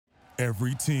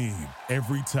Every team,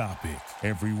 every topic,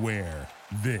 everywhere.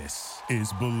 This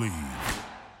is BLEAV.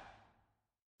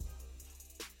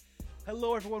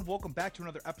 Hello, everyone. Welcome back to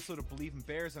another episode of BLEAV in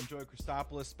Bears. I'm Joey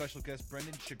Christopoulos. Special guest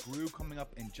Brendan Sugrue coming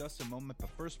up in just a moment.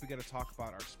 But first, we got to talk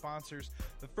about our sponsors.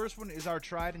 The first one is our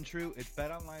tried and true. It's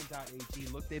betonline.ag.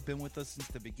 Look, they've been with us since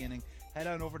the beginning. Head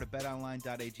on over to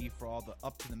betonline.ag for all the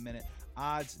up-to-the-minute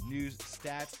odds, news,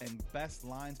 stats, and best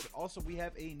lines. But also, we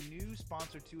have a new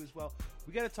sponsor, too, as well.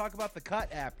 We got to talk about the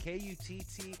Cut app,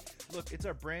 K-U-T-T. Look, it's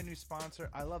our brand new sponsor.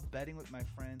 I love betting with my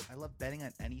friends. I love betting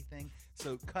on anything.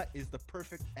 So Cut is the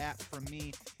perfect app for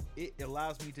me. It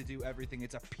allows me to do everything.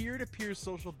 It's a peer-to-peer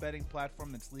social betting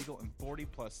platform that's legal in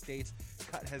 40-plus states.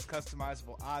 Cut has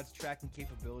customizable odds tracking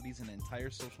capabilities and an entire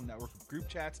social network of group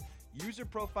chats, user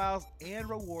profiles, and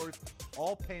rewards.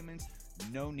 All payments,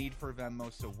 no need for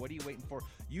Venmo. So what are you waiting for?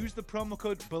 Use the promo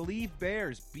code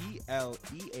BLEAVBEARS,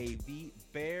 B-L-E-A-V,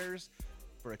 Bears,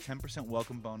 for a 10%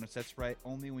 welcome bonus. That's right,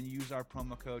 only when you use our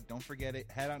promo code. Don't forget it.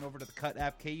 Head on over to the Cut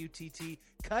app, K-U-T-T,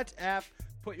 Cut app.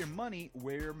 Put your money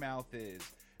where your mouth is.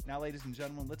 Now, ladies and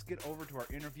gentlemen, let's get over to our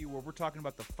interview where we're talking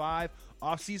about the 5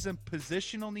 offseason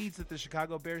positional needs that the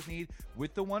Chicago Bears need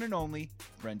with the one and only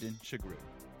Brendan Sugrue.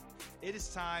 It is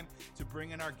time to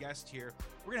bring in our guest here.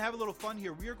 We're going to have a little fun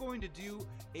here. We are going to do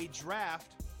a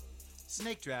draft,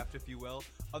 snake draft, if you will,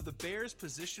 of the Bears'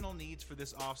 positional needs for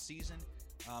this offseason.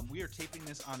 We are taping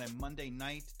this on a Monday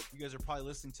night. You guys are probably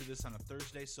listening to this on a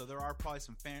Thursday, so there are probably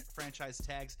some franchise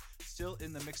tags still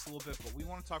in the mix a little bit, but we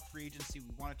want to talk free agency.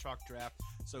 We want to talk draft.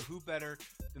 So who better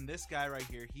than this guy right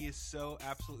here? He is so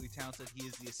absolutely talented. He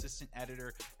is the assistant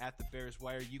editor at the Bears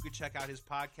Wire. You can check out his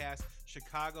podcast,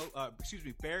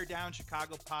 Bear Down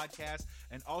Chicago podcast.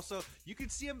 And also, you can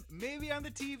see him maybe on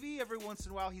the TV every once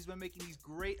in a while. He's been making these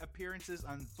great appearances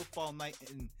on Football Night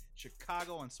in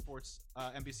Chicago on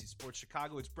NBC Sports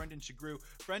Chicago. It's Brendan Sugrue.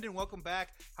 Brendan, welcome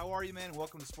back. How are you, man?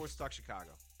 Welcome to Sports Talk Chicago.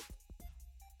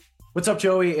 What's up,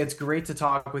 Joey? It's great to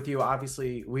talk with you.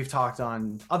 Obviously, we've talked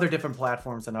on other different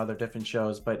platforms and other different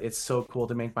shows, but it's so cool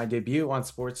to make my debut on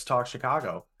Sports Talk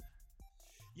Chicago.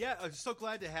 Yeah, I'm so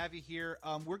glad to have you here.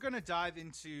 We're going to dive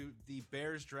into the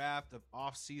Bears draft of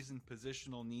off-season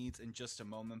positional needs in just a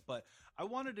moment, but I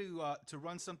wanted to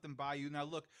run something by you. Now,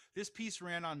 look, this piece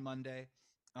ran on Monday.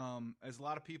 As a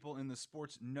lot of people in the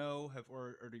sports know, have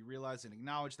already realized and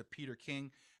acknowledged that Peter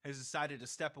King has decided to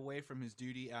step away from his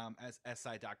duty as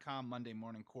SI.com Monday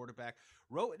morning quarterback.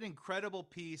 Wrote an incredible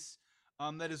piece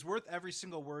that is worth every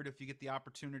single word if you get the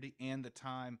opportunity and the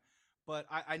time. But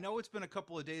I know it's been a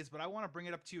couple of days, but I want to bring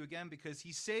it up to you again because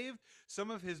he saved some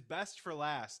of his best for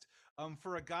last.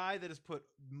 For a guy that has put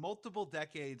multiple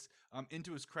decades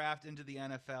into his craft, into the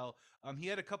NFL. He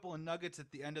had a couple of nuggets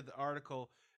at the end of the article.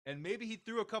 And maybe he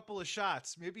threw a couple of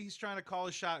shots. Maybe he's trying to call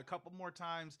a shot a couple more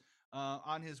times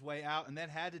on his way out, and that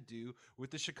had to do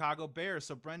with the Chicago Bears.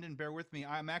 So, Brendan, bear with me.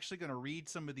 I'm actually going to read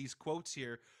some of these quotes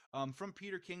here from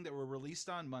Peter King that were released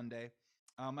on Monday,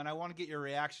 and I want to get your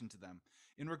reaction to them.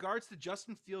 In regards to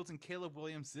Justin Fields and Caleb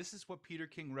Williams, this is what Peter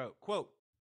King wrote. Quote,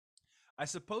 I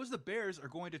suppose the Bears are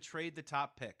going to trade the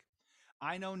top pick.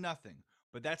 I know nothing,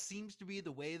 but that seems to be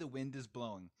the way the wind is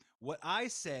blowing. What I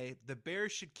say, the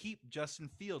Bears should keep Justin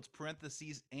Fields,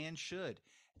 parentheses, and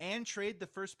trade the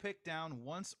first pick down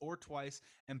once or twice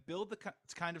and build the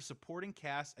kind of supporting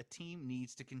cast a team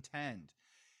needs to contend.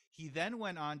 He then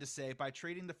went on to say, by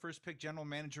trading the first pick, general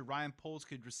manager Ryan Poles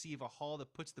could receive a haul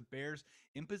that puts the Bears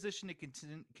in position to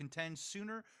contend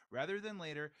sooner rather than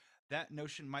later. That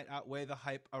notion might outweigh the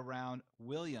hype around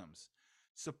Williams.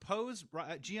 Suppose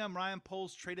GM Ryan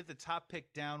Poles traded the top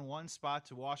pick down one spot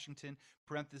to Washington,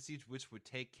 parentheses, which would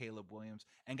take Caleb Williams,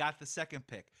 and got the second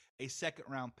pick, a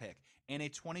second-round pick, and a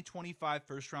 2025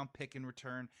 first-round pick in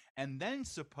return. And then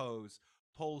suppose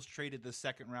Poles traded the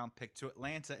second-round pick to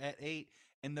Atlanta at 8,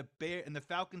 and the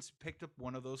Falcons picked up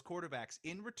one of those quarterbacks.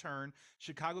 In return,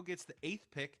 Chicago gets the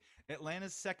 8th pick,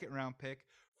 Atlanta's second-round pick,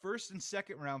 first and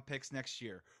second round picks next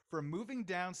year. For moving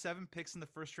down 7 picks in the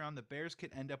first round, the Bears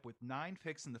could end up with 9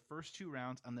 picks in the first 2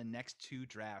 rounds on the next 2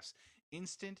 drafts.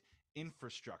 Instant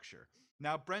infrastructure.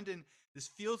 Now, Brendan, this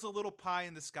feels a little pie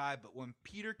in the sky, but when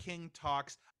Peter King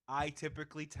talks, I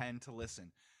typically tend to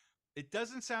listen. It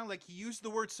doesn't sound like he used the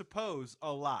word suppose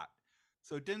a lot.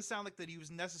 So it didn't sound like that he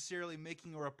was necessarily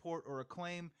making a report or a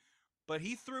claim, but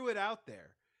he threw it out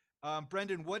there.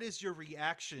 Brendan, what is your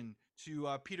reaction to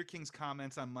Peter King's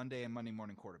comments on Monday and Monday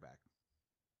Morning Quarterback?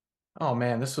 Oh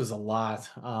man, this was a lot.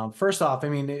 First off, I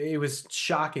mean, it was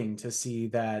shocking to see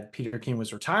that Peter King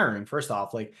was retiring. First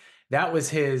off, like that was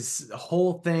his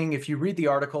whole thing. If you read the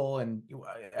article, and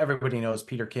everybody knows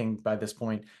Peter King by this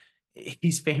point,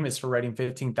 he's famous for writing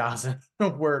 15,000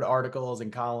 word articles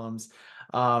and columns.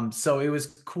 So it was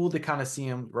cool to kind of see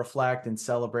him reflect and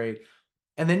celebrate.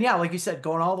 And then, yeah, like you said,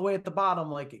 going all the way at the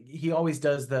bottom, like he always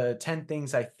does the 10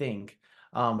 things I think,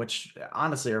 which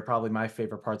honestly are probably my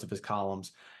favorite parts of his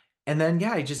columns. And then,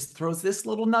 yeah, he just throws this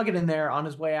little nugget in there on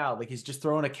his way out. Like he's just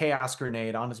throwing a chaos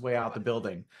grenade on his way out the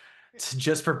building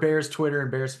just for Bears Twitter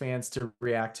and Bears fans to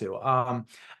react to.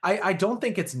 I don't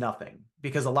think it's nothing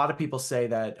because a lot of people say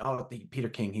that, oh, Peter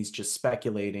King, he's just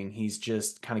speculating. He's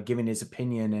just kind of giving his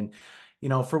opinion. And,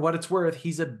 for what it's worth,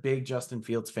 he's a big Justin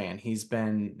Fields fan. He's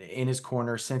been in his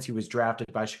corner since he was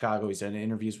drafted by Chicago. He's done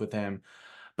interviews with him,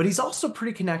 but he's also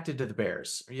pretty connected to the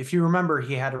Bears. If you remember,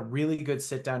 he had a really good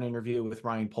sit down interview with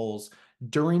Ryan Poles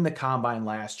during the combine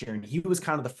last year. And he was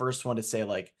kind of the first one to say,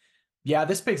 like, yeah,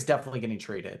 this pick's definitely getting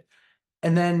traded.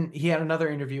 And then he had another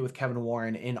interview with Kevin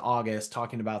Warren in August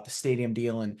talking about the stadium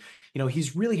deal. And,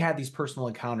 he's really had these personal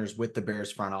encounters with the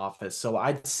Bears front office. So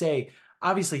I'd say,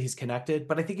 obviously, he's connected,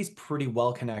 but I think he's pretty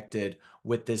well connected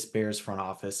with this Bears front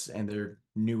office and their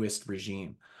newest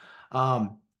regime.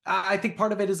 I think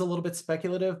part of it is a little bit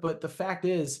speculative, but the fact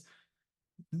is,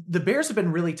 the Bears have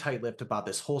been really tight-lipped about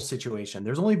this whole situation.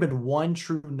 There's only been one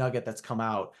true nugget that's come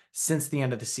out since the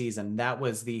end of the season. That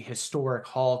was the historic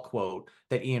Hall quote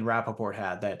that Ian Rappaport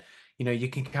had that, you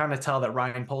can kind of tell that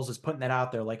Ryan Poles is putting that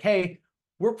out there like, hey,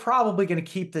 we're probably going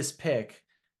to keep this pick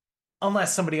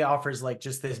unless somebody offers like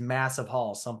just this massive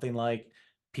haul, something like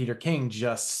Peter King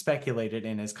just speculated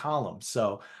in his column.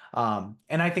 So, and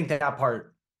I think that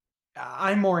part,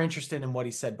 I'm more interested in what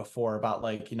he said before about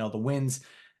like, the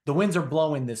winds are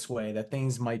blowing this way, that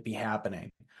things might be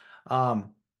happening.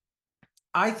 Um,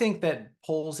 I think that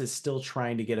Poles is still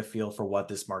trying to get a feel for what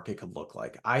this market could look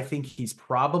like. I think he's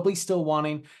probably still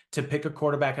wanting to pick a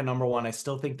quarterback at number one. I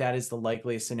still think that is the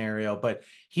likeliest scenario, but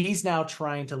he's now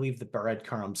trying to leave the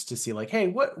breadcrumbs to see like, hey,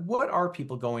 what are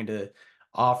people going to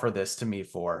offer this to me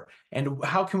for? And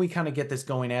how can we kind of get this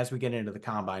going as we get into the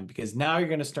combine? Because now you're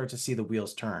going to start to see the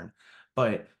wheels turn.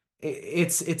 But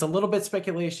it's a little bit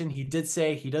speculation. He did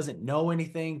say he doesn't know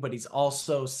anything, but he's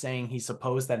also saying he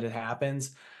supposed that it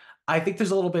happens. I think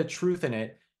there's a little bit of truth in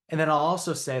it. And then I'll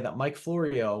also say that Mike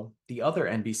Florio, the other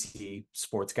NBC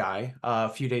sports guy, a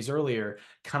few days earlier,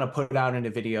 kind of put out in a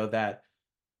video that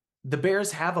the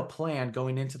Bears have a plan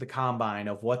going into the combine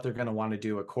of what they're going to want to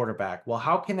do at quarterback. Well,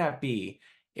 how can that be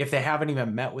if they haven't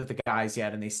even met with the guys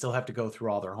yet and they still have to go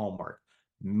through all their homework?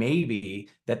 Maybe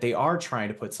that they are trying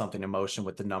to put something in motion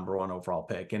with the number one overall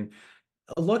pick. And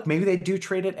look, maybe they do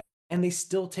trade it and they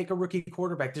still take a rookie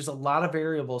quarterback. There's a lot of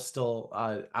variables still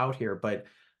out here, but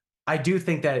I do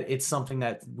think that it's something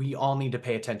that we all need to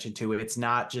pay attention to. It's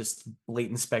not just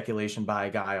blatant speculation by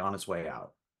a guy on his way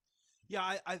out.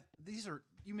 Yeah,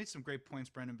 you made some great points,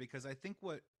 Brendan, because I think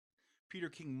what Peter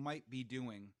King might be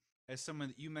doing, as someone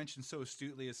that you mentioned so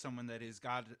astutely, as someone that has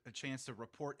got a chance to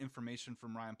report information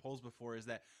from Ryan Poles before, is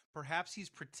that perhaps he's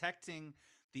protecting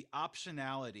the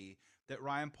optionality that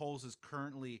Ryan Poles is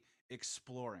currently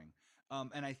exploring.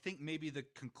 And I think maybe the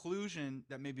conclusion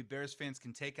that maybe Bears fans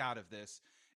can take out of this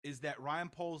is that Ryan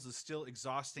Poles is still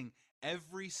exhausting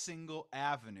every single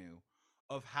avenue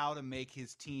of how to make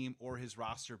his team or his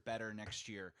roster better next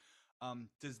year.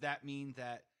 Does that mean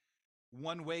that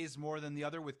one weighs more than the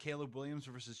other with Caleb Williams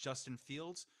versus Justin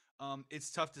Fields?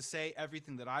 It's tough to say.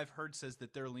 Everything that I've heard says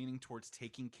that they're leaning towards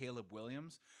taking Caleb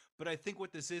Williams. But I think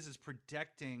what this is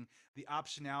protecting the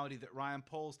optionality that Ryan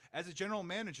Poles, as a general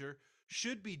manager,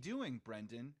 should be doing,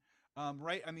 Brendan.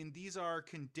 Right? I mean, these are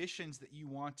conditions that you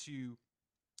want to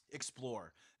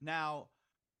explore. Now,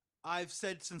 I've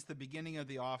said since the beginning of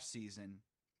the offseason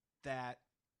that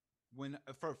when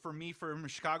for me, from a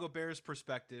Chicago Bears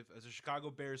perspective, as a Chicago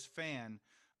Bears fan,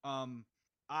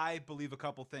 I believe a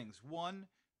couple things. One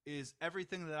is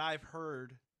everything that I've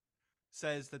heard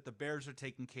says that the Bears are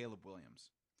taking Caleb Williams.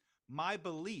 My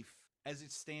belief, as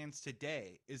it stands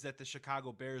today, is that the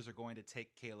Chicago Bears are going to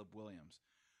take Caleb Williams.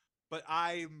 But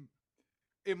I'm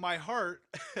in my heart,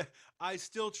 I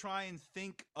still try and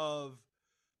think of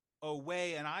a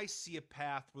way, and I see a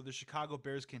path where the Chicago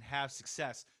Bears can have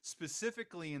success,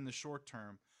 specifically in the short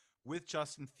term, with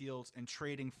Justin Fields and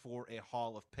trading for a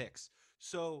haul of picks.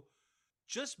 So,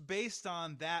 just based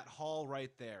on that haul right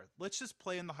there, let's just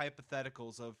play in the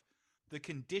hypotheticals of the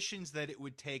conditions that it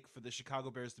would take for the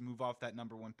Chicago Bears to move off that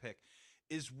number one pick.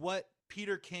 Is what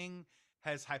Peter King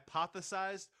has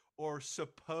hypothesized or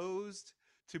supposed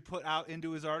to put out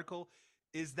into his article,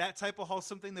 is that type of haul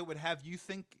something that would have you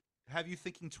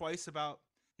thinking twice about,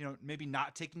 maybe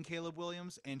not taking Caleb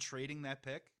Williams and trading that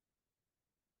pick?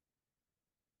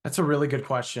 That's a really good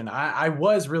question. I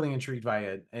was really intrigued by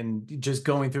it and just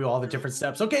going through all the different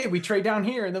steps. Okay, we trade down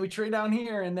here and then we trade down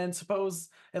here and then suppose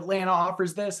Atlanta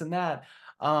offers this and that.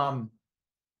 Um,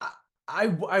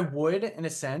 I would in a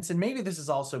sense, and maybe this is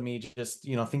also me just,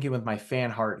 thinking with my fan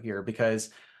heart here, because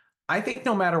I think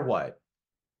no matter what,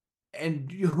 and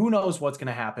who knows what's going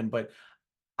to happen, but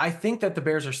I think that the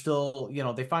Bears are still,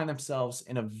 they find themselves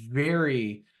in a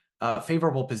very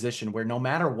favorable position where no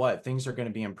matter what, things are going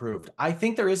to be improved. I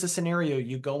think there is a scenario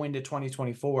you go into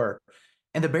 2024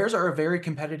 and the Bears are a very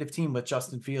competitive team with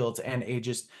Justin Fields and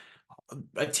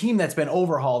a team that's been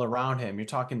overhauled around him. You're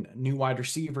talking new wide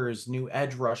receivers, new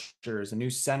edge rushers, a new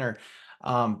center,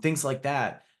 things like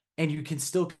that. And you can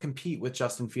still compete with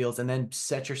Justin Fields and then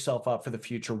set yourself up for the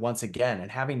future once again. And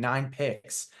having 9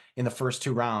 picks in the first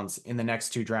 2 rounds in the next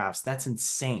 2 drafts, that's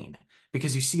insane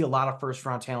because you see a lot of first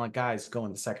round talent guys go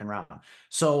in the second round.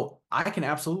 So I can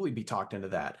absolutely be talked into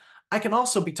that. I can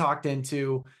also be talked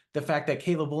into the fact that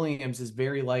Caleb Williams is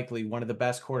very likely one of the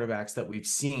best quarterbacks that we've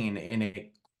seen in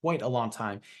quite a long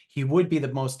time. He would be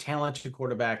the most talented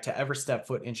quarterback to ever step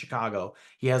foot in Chicago.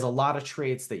 He has a lot of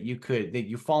traits that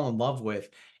you fall in love with,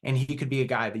 and he could be a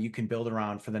guy that you can build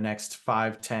around for the next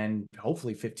 5, 10,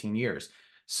 hopefully 15 years.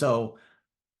 So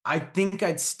I think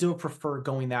I'd still prefer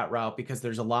going that route because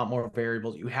there's a lot more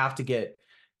variables. You have to get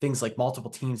things like multiple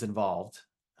teams involved,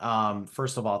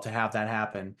 first of all, to have that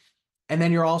happen. And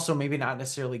then you're also maybe not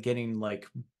necessarily getting like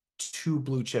 2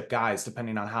 blue chip guys,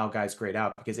 depending on how guys grade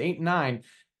out, because 8 and 9,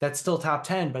 that's still top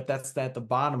 10, but that's at the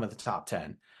bottom of the top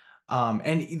 10.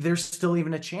 And there's still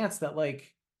even a chance that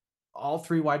like all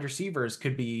 3 wide receivers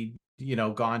could be,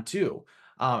 gone too.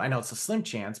 I know it's a slim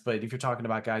chance, but if you're talking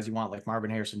about guys you want like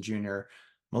Marvin Harrison Jr.,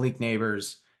 Malik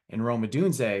Neighbors, and Rome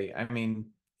Odunze, I mean,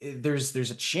 there's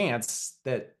a chance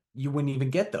that you wouldn't even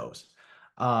get those.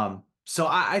 So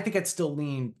I think I'd still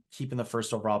lean keeping the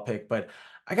first overall pick, but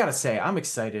I gotta say, I'm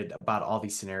excited about all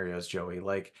these scenarios, Joey.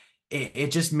 Like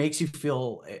it just makes you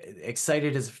feel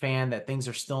excited as a fan that things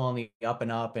are still on the up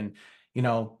and up. And,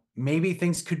 maybe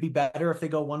things could be better if they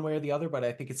go one way or the other, but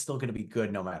I think it's still going to be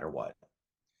good no matter what.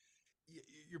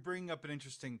 You're bringing up an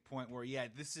interesting point where, yeah,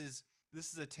 this is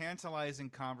a tantalizing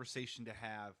conversation to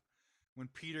have when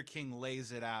Peter King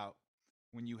lays it out.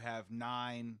 When you have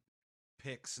 9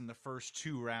 picks in the first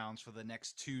 2 rounds for the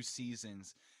next 2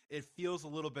 seasons, it feels a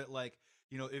little bit like,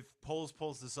 if Poles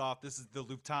pulls this off, this is the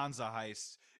Lufthansa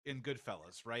heist in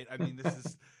Goodfellas, right? I mean, this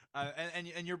is,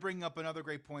 and you're bringing up another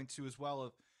great point too, as well.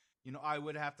 Of, I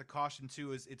would have to caution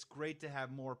too is it's great to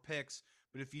have more picks,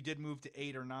 but if you did move to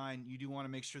 8 or 9, you do want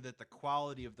to make sure that the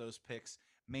quality of those picks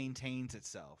maintains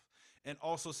itself. And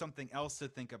also something else to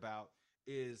think about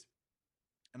is,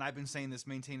 and I've been saying this,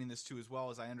 maintaining this too as well,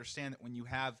 as I understand that when you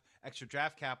have extra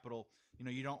draft capital,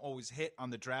 you don't always hit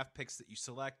on the draft picks that you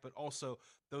select, but also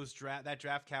that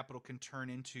draft capital can turn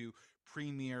into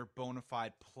premier bona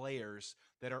fide players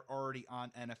that are already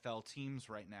on NFL teams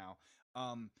right now.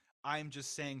 I'm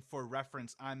just saying for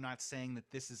reference, I'm not saying that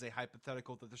this is a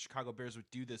hypothetical that the Chicago Bears would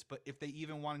do this, but if they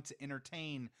even wanted to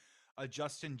entertain a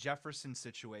Justin Jefferson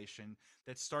situation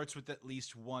that starts with at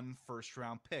least one first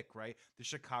round pick, right? The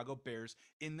Chicago Bears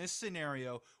in this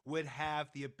scenario would have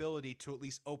the ability to at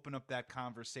least open up that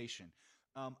conversation.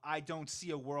 I don't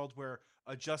see a world where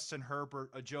a Justin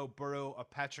Herbert, a Joe Burrow, a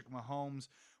Patrick Mahomes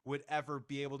would ever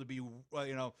be able to be,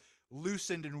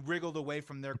 loosened and wriggled away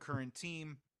from their current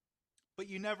team. But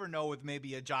you never know with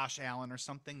maybe a Josh Allen or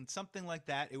something like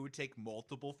that. It would take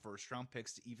multiple first round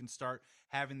picks to even start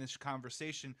having this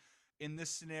conversation. In this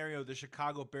scenario, the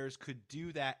Chicago Bears could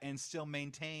do that and still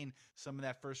maintain some of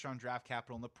that first round draft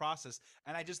capital in the process.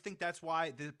 And I just think that's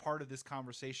why the part of this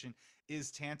conversation is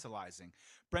tantalizing.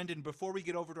 Brendan, before we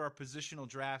get over to our positional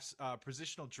draft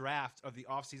of the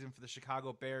offseason for the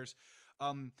Chicago Bears,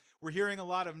 we're hearing a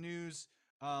lot of news.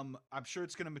 I'm sure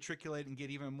it's going to matriculate and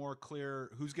get even more clear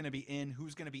who's going to be in,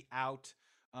 who's going to be out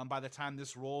by the time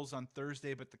this rolls on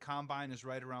Thursday. But the combine is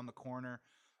right around the corner.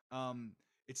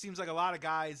 It seems like a lot of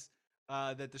guys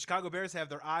that the Chicago Bears have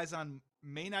their eyes on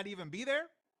may not even be there,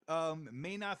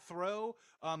 may not throw.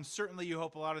 Certainly, you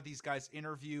hope a lot of these guys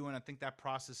interview, and I think that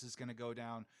process is going to go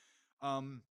down.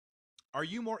 Are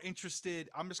you more interested?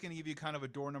 I'm just going to give you kind of a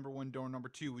door number one, door number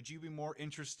two. Would you be more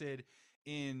interested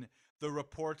in the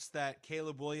reports that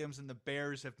Caleb Williams and the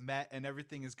Bears have met and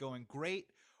everything is going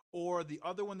great, or the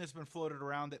other one that's been floated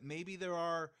around that maybe there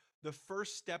are the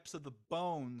first steps of the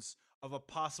bones of a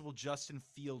possible Justin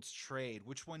Fields trade?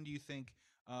 Which one do you think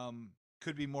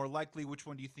could be more likely? Which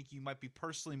one do you think you might be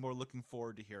personally more looking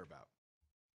forward to hear about?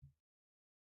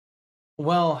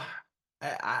 Well,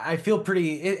 I feel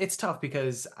it's tough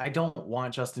because I don't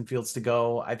want Justin Fields to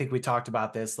go. I think we talked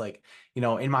about this, like,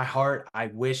 in my heart, I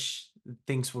wish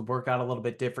things would work out a little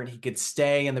bit different. He could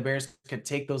stay and the Bears could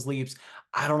take those leaps.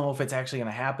 I don't know if it's actually going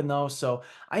to happen though. So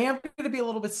I am going to be a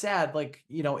little bit sad, like,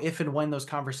 if and when those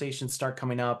conversations start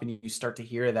coming up and you start to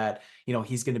hear that,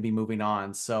 he's going to be moving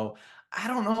on. So I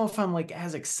don't know if I'm like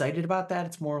as excited about that.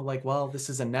 It's more like, well, this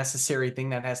is a necessary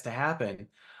thing that has to happen.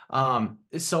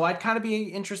 So I'd kind of be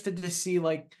interested to see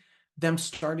like them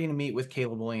starting to meet with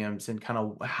Caleb Williams and kind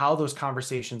of how those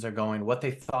conversations are going, what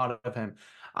they thought of him.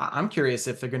 I'm curious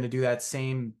if they're going to do that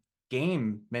same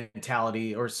game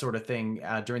mentality or sort of thing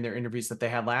during their interviews that they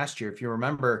had last year. If you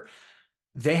remember,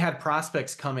 they had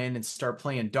prospects come in and start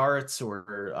playing darts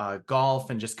or golf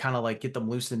and just kind of like get them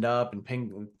loosened up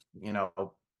and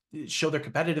show their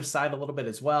competitive side a little bit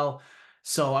as well.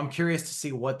 So I'm curious to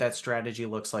see what that strategy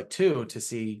looks like too, to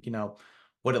see,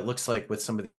 what it looks like with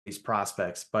some of these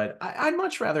prospects. But I'd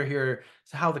much rather hear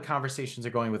how the conversations are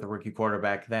going with a rookie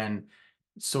quarterback than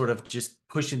sort of just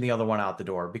pushing the other one out the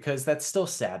door, because that's still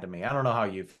sad to me. I don't know how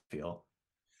you feel.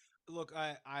 Look,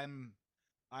 I'm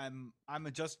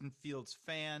a Justin Fields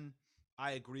fan.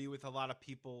 I agree with a lot of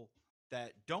people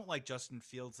that don't like Justin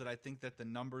Fields, that I think that the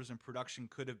numbers and production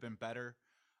could have been better.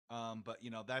 But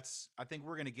that's, I think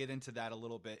we're going to get into that a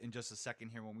little bit in just a second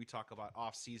here when we talk about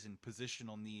off-season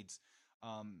positional needs,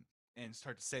 and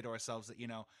start to say to ourselves that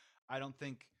I don't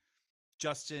think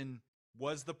Justin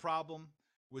was the problem.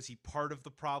 Was he part of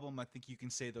the problem? I think you can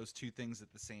say those two things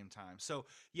at the same time. So,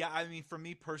 yeah, I mean, for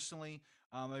me personally,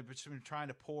 I've been trying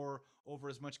to pour over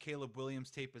as much Caleb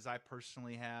Williams tape as I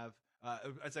personally have,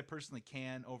 as I personally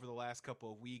can over the last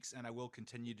couple of weeks, and I will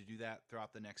continue to do that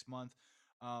throughout the next month.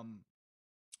 Um,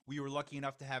 we were lucky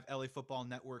enough to have LA Football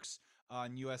Network's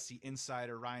USC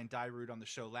insider Ryan Dyrud on the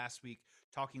show last week,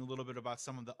 talking a little bit about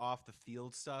some of the off the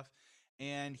field stuff,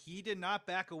 and he did not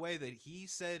back away. That he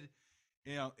said,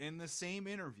 in the same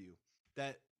interview,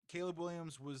 that Caleb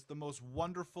Williams was the most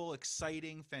wonderful,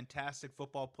 exciting, fantastic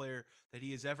football player that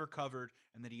he has ever covered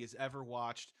and that he has ever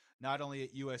watched, not only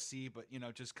at USC, but,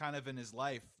 just kind of in his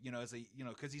life, as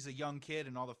because he's a young kid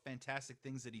and all the fantastic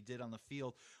things that he did on the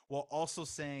field, while also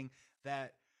saying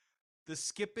that the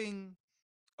skipping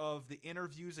of the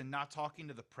interviews and not talking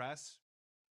to the press,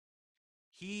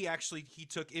 he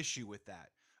took issue with that.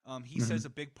 He Mhm. says a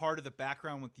big part of the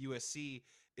background with USC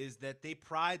is that they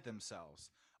pride themselves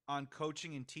on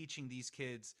coaching and teaching these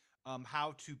kids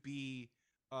how to be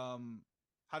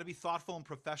thoughtful and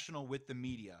professional with the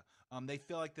media. They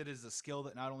feel like that is a skill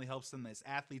that not only helps them as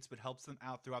athletes, but helps them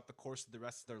out throughout the course of the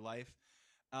rest of their life.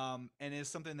 And is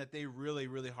something that they really,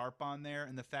 really harp on there.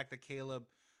 And the fact that Caleb,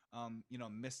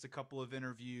 missed a couple of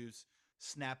interviews,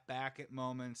 snapped back at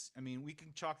moments. I mean, we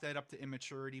can chalk that up to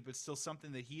immaturity, but still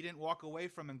something that he didn't walk away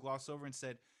from and gloss over, and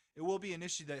said it will be an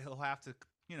issue that he'll have to,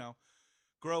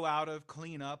 grow out of,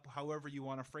 clean up, however you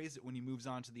want to phrase it, when he moves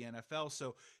on to the NFL.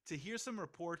 So to hear some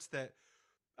reports that,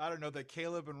 I don't know, that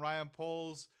Caleb and Ryan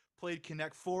Poles played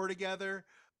Connect Four together,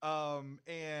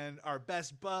 and are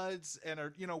best buds, and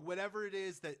are, whatever it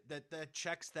is that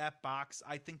checks that box.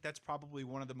 I think that's probably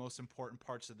one of the most important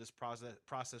parts of this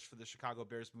process for the Chicago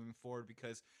Bears moving forward.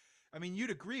 Because, I mean,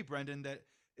 you'd agree, Brendan, that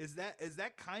is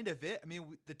that kind of it. I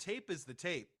mean, the tape is the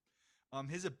tape.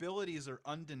 His abilities are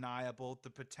undeniable. The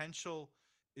potential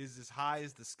is as high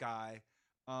as the sky.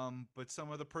 But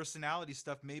some of the personality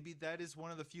stuff, maybe that is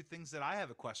one of the few things that I have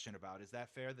a question about. Is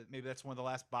that fair? That maybe that's one of the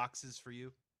last boxes for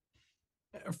you?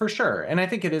 For sure. And I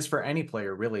think it is for any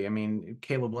player, really. I mean,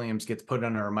 Caleb Williams gets put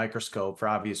under a microscope for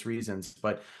obvious reasons,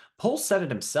 but Pohl said it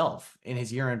himself in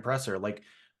his year-end presser. Like,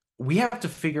 we have to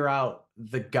figure out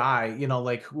the guy,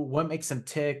 like what makes them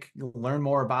tick, learn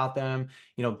more about them,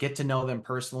 get to know them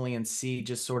personally and see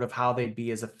just sort of how they'd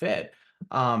be as a fit.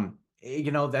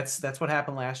 That's what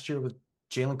happened last year with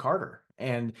Jalen Carter.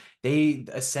 And they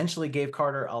essentially gave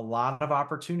Carter a lot of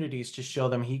opportunities to show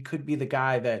them he could be the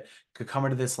guy that could come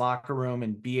into this locker room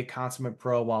and be a consummate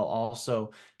pro while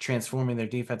also transforming their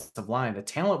defensive line. The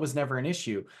talent was never an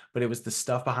issue, but it was the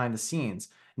stuff behind the scenes.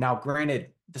 Now,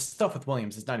 granted, the stuff with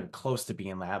Williams is not even close to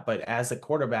being that, but as a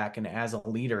quarterback and as a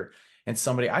leader and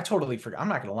somebody, I totally forgot. I'm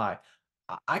not going to lie.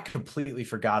 I completely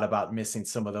forgot about missing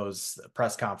some of those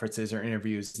press conferences or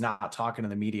interviews, not talking to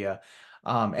the media.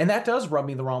 And that does rub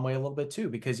me the wrong way a little bit too,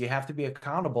 because you have to be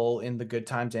accountable in the good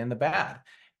times and the bad.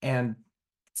 And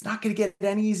it's not going to get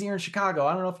any easier in Chicago.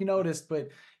 I don't know if you noticed, but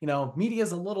media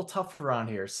is a little tough around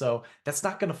here. So that's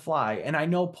not going to fly. And I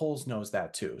know Poles knows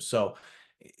that too. So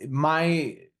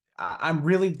my I'm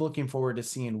really looking forward to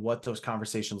seeing what those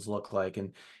conversations look like,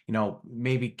 and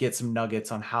maybe get some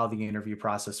nuggets on how the interview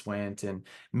process went, and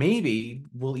maybe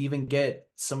we'll even get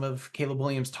some of Caleb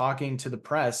Williams talking to the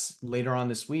press later on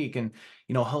this week, and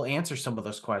he'll answer some of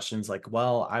those questions like,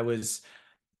 well, I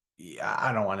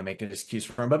don't want to make an excuse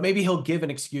for him, but maybe he'll give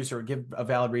an excuse or give a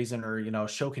valid reason, or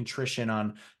show contrition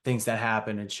on things that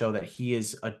happened and show that he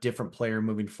is a different player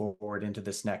moving forward into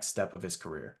this next step of his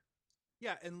career.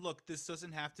 Yeah, and look, this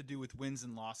doesn't have to do with wins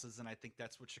and losses, and I think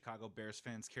that's what Chicago Bears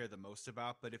fans care the most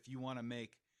about. But if you want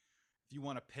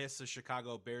to piss a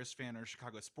Chicago Bears fan or a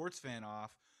Chicago sports fan off,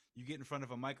 you get in front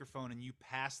of a microphone and you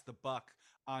pass the buck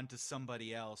onto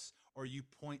somebody else, or you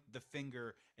point the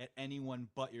finger at anyone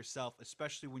but yourself,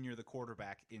 especially when you're the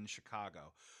quarterback in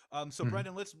Chicago. So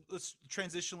Brendan, let's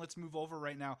transition. Let's move over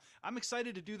right now. I'm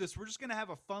excited to do this. We're just going to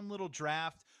have a fun little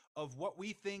draft of what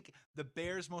we think the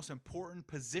Bears' most important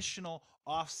positional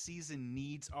offseason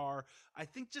needs are. I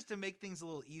think just to make things a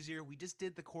little easier, we just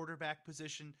did the quarterback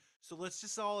position. So let's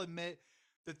just all admit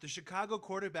that the Chicago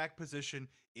quarterback position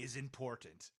is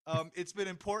important. It's been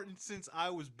important since I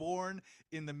was born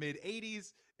in the mid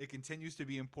 80s. It continues to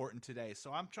be important today.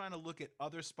 So I'm trying to look at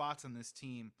other spots on this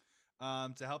team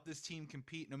to help this team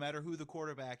compete, no matter who the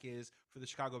quarterback is for the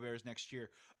Chicago Bears next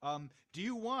year. If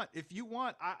you want,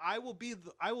 I will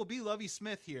be Lovie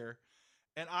Smith here,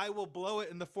 and I will blow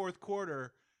it in the fourth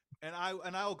quarter, and I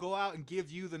will go out and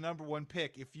give you the number one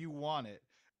pick if you want it.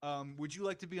 Would you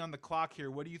like to be on the clock here?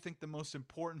 What do you think the most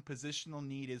important positional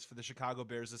need is for the Chicago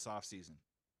Bears this offseason?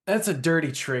 That's a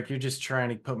dirty trick. You're just trying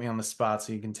to put me on the spot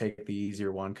so you can take the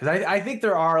easier one. Because I think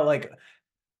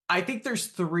I think there's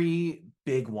three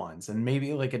big ones and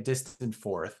maybe like a distant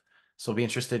fourth. So I'll be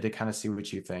interested to kind of see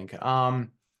what you think.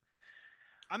 I'm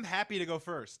happy to go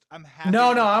first. I'm happy No,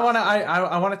 to no, go I first. want to,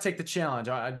 I want to take the challenge.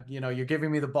 You're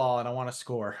giving me the ball and I want to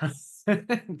score.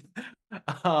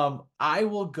 I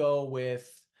will go with,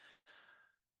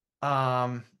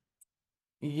 um,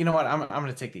 you know what? I'm going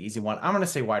to take the easy one. I'm going to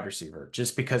say wide receiver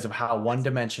just because of how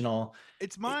one-dimensional.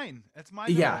 It's mine. That's my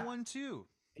number Yeah. one too.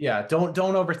 Yeah, don't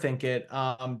overthink it.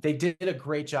 They did a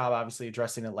great job, obviously,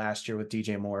 addressing it last year with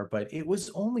DJ Moore, but it was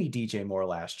only DJ Moore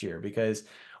last year because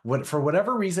for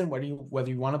whatever reason, whether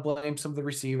you want to blame some of the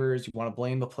receivers, you want to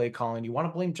blame the play calling, you want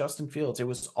to blame Justin Fields, it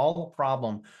was all a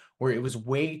problem where it was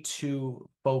way too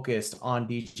focused on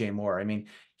DJ Moore. I mean,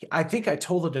 I think I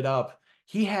totaled it up.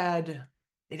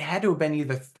 It had to have been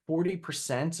either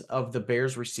 40% of the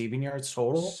Bears receiving yards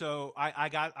total. So I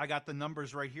got the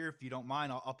numbers right here. If you don't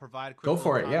mind, I'll provide a quick Go little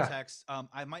for it. Yeah. context.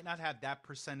 I might not have that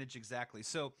percentage exactly.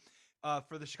 So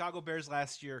for the Chicago Bears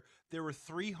last year, there were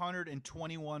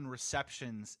 321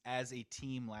 receptions as a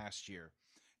team last year.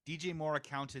 DJ Moore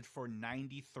accounted for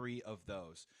 93 of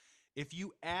those. If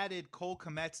you added Cole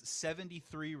Kmet's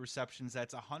 73 receptions,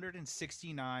 that's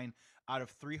 169 out of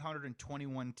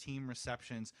 321 team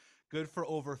receptions, good for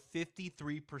over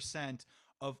 53%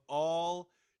 of all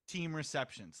team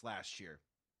receptions last year.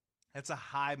 That's a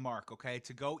high mark, okay?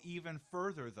 To go even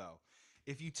further, though,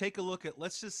 if you take a look at,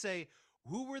 let's just say,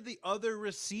 who were the other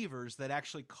receivers that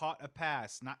actually caught a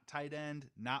pass? Not tight end,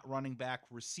 not running back,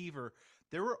 receiver.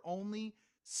 There were only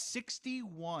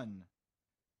 61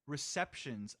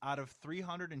 receptions out of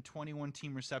 321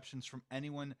 team receptions from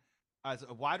anyone as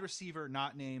a wide receiver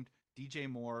not named DJ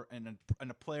Moore and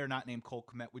a player not named Cole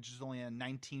Kmet, which is only a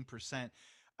 19%.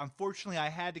 Unfortunately, I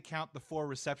had to count the 4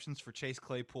 receptions for Chase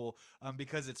Claypool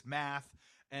because it's math,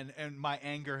 and my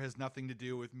anger has nothing to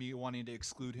do with me wanting to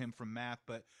exclude him from math.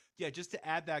 But yeah, just to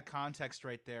add that context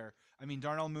right there, I mean,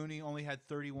 Darnell Mooney only had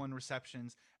 31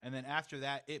 receptions, and then after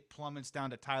that, it plummets down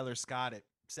to Tyler Scott at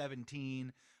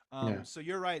 17. Yeah. So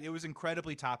you're right; it was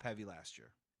incredibly top heavy last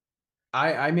year.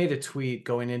 I made a tweet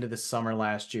going into the summer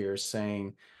last year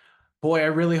saying, boy, I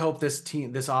really hope this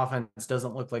offense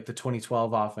doesn't look like the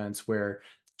 2012 offense where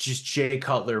just Jay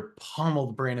Cutler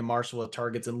pummeled Brandon Marshall with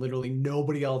targets and literally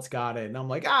nobody else got it. And I'm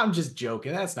like, I'm just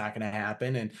joking. That's not going to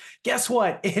happen. And guess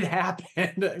what? It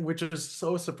happened, which was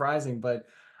so surprising. But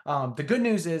the good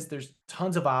news is there's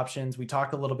tons of options. We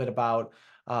talked a little bit about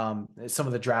some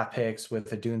of the draft picks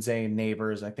with Adunze and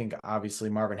Neighbors. I think obviously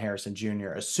Marvin Harrison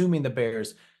Jr., assuming the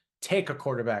Bears take a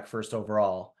quarterback first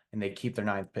overall and they keep their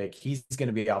 9th pick, he's going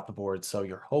to be off the board. So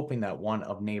you're hoping that one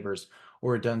of Neighbors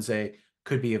or Dunze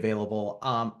could be available.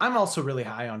 I'm also really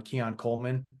high on Keon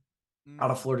Coleman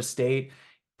out of Florida State,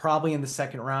 probably in the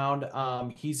 2nd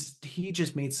round. He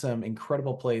just made some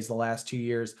incredible plays the last 2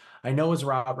 years. I know his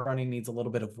route running needs a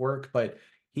little bit of work, but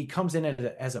he comes in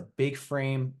as a big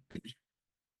frame,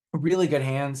 really good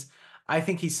hands. I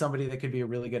think he's somebody that could be a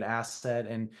really good asset.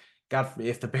 And God,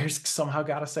 if the Bears somehow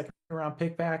got a second round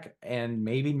pick back and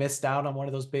maybe missed out on one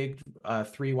of those big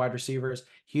 3 wide receivers,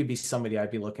 he'd be somebody I'd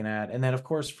be looking at. And then, of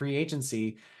course, free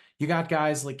agency. You got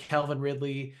guys like Calvin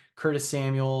Ridley, Curtis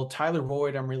Samuel, Tyler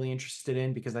Boyd. I'm really interested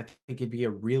in because I think he'd be a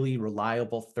really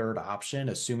reliable third option,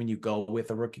 assuming you go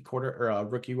with a rookie quarter or a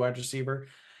rookie wide receiver.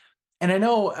 And I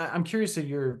know I'm curious of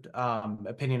your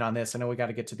opinion on this. I know we got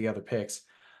to get to the other picks.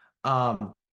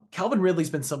 Um, Calvin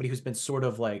Ridley's been somebody who's been sort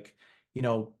of like,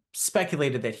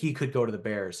 speculated that he could go to the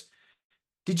Bears.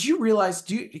 Did you realize,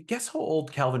 do you guess how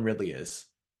old Calvin Ridley is?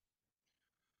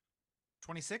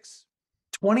 26?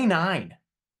 29.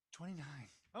 29.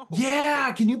 Oh, okay.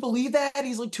 Yeah, can you believe that?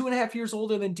 He's like 2.5 years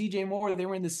older than DJ Moore. They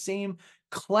were in the same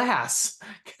class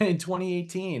in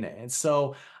 2018. And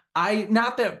so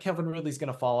not that Kevin Ridley's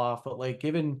going to fall off, but like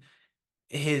given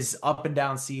his up and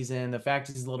down season, the fact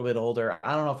he's a little bit older,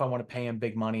 I don't know if I want to pay him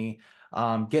big money,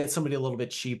 get somebody a little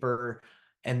bit cheaper,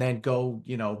 and then go,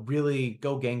 really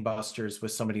go gangbusters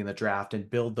with somebody in the draft and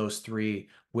build those 3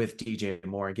 with DJ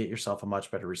Moore and get yourself a much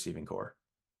better receiving core.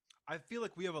 I feel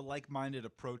like we have a like-minded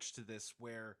approach to this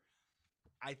where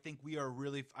I think we are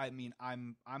really. I mean,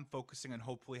 I'm focusing on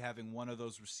hopefully having one of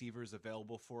those receivers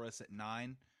available for us at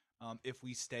 9. If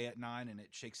we stay at 9 and it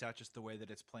shakes out just the way that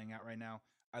it's playing out right now,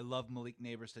 I love Malik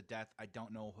Neighbors to death. I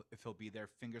don't know if he'll be there.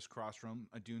 Fingers crossed. Rome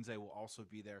Adunze will also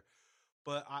be there.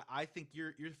 But I think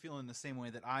you're feeling the same way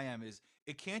that I am. Is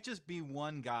it can't just be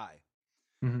one guy.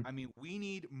 Mhm. I mean, we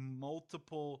need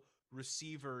multiple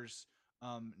receivers,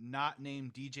 not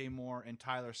named DJ Moore and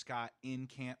Tyler Scott, in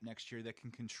camp next year that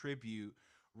can contribute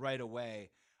right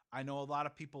away. I know a lot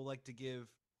of people like to give,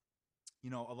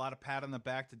 a lot of pat on the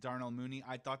back to Darnell Mooney.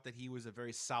 I thought that he was a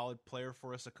very solid player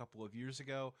for us a couple of years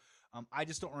ago. I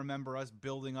just don't remember us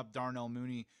building up Darnell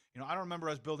Mooney. I don't remember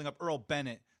us building up Earl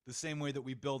Bennett the same way that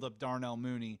we build up Darnell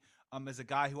Mooney, as a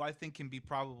guy who I think can be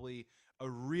probably a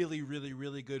really, really,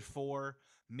 really good 4,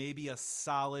 maybe a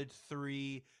solid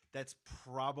 3. That's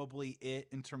probably it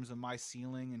in terms of my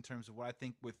ceiling, in terms of what I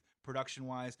think with production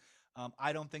wise.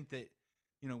 I don't think that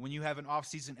when you have an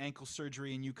off-season ankle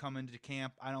surgery and you come into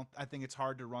camp, I think it's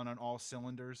hard to run on all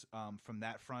cylinders from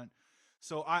that front.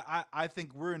 So I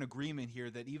think we're in agreement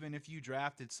here that even if you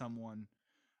drafted someone,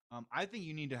 I think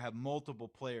you need to have multiple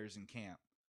players in camp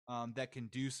that can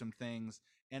do some things.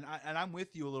 And I'm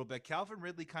with you a little bit. Calvin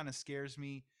Ridley kind of scares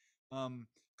me. Um,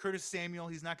 Curtis Samuel,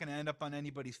 he's not going to end up on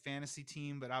anybody's fantasy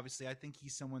team, but obviously I think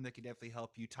he's someone that could definitely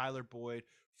help you. Tyler Boyd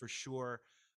for sure.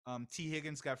 T.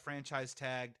 Higgins got franchise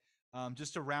tagged.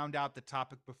 Just to round out the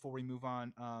topic before we move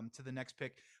on to the next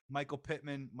pick, Michael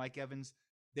Pittman, Mike Evans,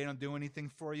 they don't do anything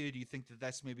for you. Do you think that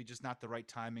that's maybe just not the right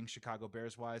timing, Chicago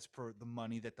Bears wise, for the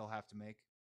money that they'll have to make?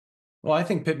 Well, I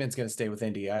think Pittman's going to stay with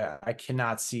Indy. I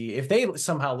cannot see if they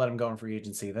somehow let him go in free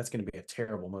agency, that's going to be a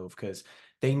terrible move because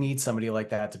they need somebody like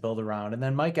that to build around. And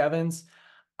then Mike Evans,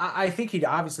 I think he'd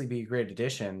obviously be a great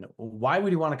addition. Why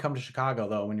would you want to come to Chicago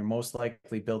though, when you're most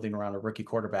likely building around a rookie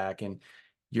quarterback and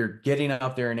you're getting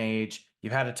up there in age,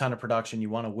 you've had a ton of production, you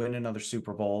want to win another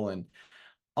Super Bowl. And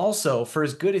also for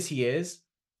as good as he is,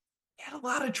 he had a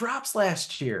lot of drops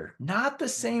last year. Not the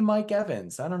Yeah. same Mike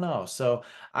Evans. I don't know. So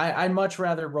I'd much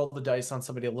rather roll the dice on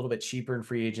somebody a little bit cheaper in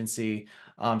free agency.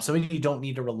 Somebody you don't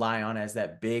need to rely on as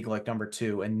that big like number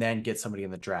 2, and then get somebody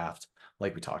in the draft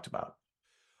like we talked about.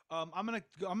 I'm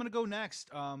gonna go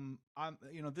next.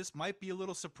 This might be a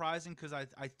little surprising because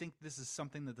I think this is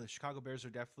something that the Chicago Bears are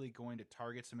definitely going to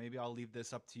target. So maybe I'll leave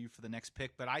this up to you for the next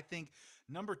pick. But I think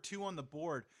number 2 on the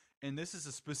board, and this is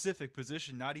a specific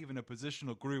position, not even a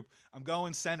positional group. I'm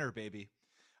going center, baby.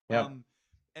 Yep. Um,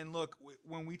 and look,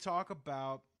 when we talk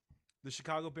about the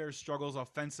Chicago Bears' struggles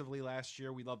offensively last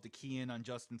year, we love to key in on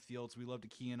Justin Fields. We love to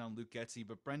key in on Luke Getsy.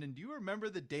 But Brendan, do you remember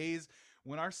the days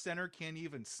when our center can't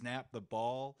even snap the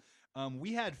ball?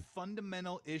 We had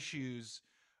fundamental issues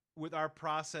with our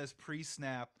process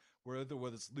pre-snap, whether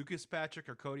it's Lucas Patrick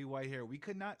or Cody Whitehair. We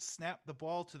could not snap the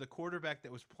ball to the quarterback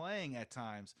that was playing at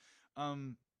times.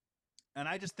 And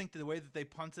I just think that the way that they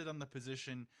punted on the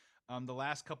position the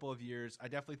last couple of years, I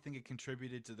definitely think it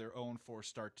contributed to their 0-4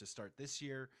 start to start this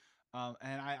year.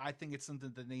 And I think it's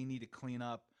something that they need to clean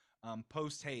up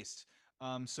post haste.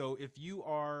 So if you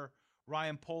are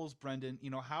Ryan Poles, Brendan,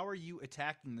 how are you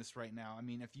attacking this right now? I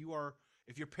mean, if you're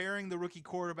pairing the rookie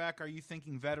quarterback, are you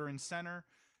thinking veteran center,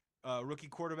 rookie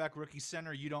quarterback, rookie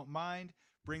center? You don't mind.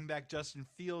 Bring back Justin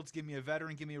Fields. Give me a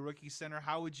veteran. Give me a rookie center.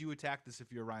 How would you attack this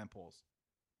if you're Ryan Poles?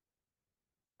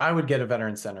 I would get a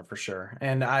veteran center for sure.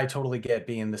 And I totally get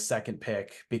being the second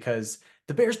pick because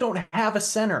the Bears don't have a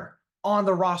center on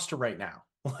the roster right now.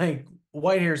 Like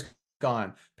Whitehair's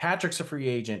gone. Patrick's a free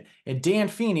agent. And Dan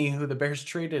Feeney, who the Bears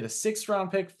traded a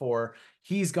 6th-round pick for,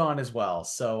 he's gone as well.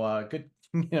 So good,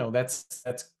 that's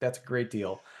a great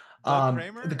deal. Doug The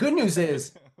Kramer? good news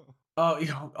is,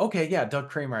 okay, yeah, Doug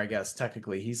Kramer, I guess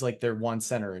technically he's like their one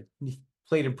center. He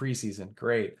played in preseason.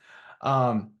 Great.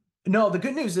 No, the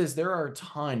good news is there are a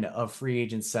ton of free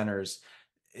agent centers,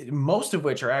 most of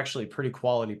which are actually pretty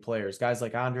quality players. Guys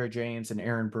like Andre James and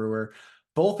Aaron Brewer,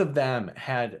 both of them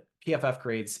had PFF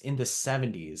grades in the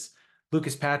 70s.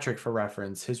 Lucas Patrick, for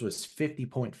reference, his was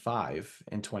 50.5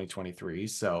 in 2023,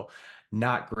 so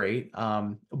not great.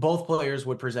 Both players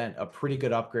would present a pretty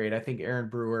good upgrade. I think Aaron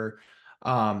Brewer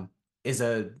um, is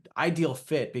a ideal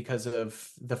fit because of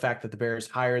the fact that the Bears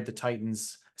hired the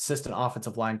Titans assistant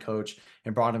offensive line coach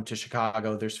and brought him to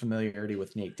Chicago. There's familiarity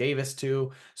with Nate Davis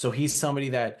too. So he's somebody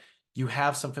that you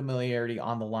have some familiarity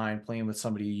on the line playing with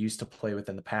somebody you used to play with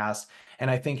in the past.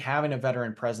 And I think having a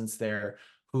veteran presence there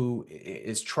who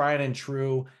is tried and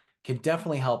true can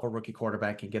definitely help a rookie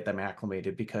quarterback and get them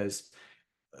acclimated, because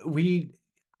we,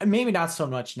 maybe not so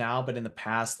much now, but in the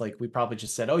past, like we probably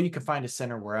just said, oh, you can find a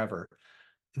center wherever.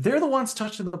 They're the ones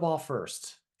touching the ball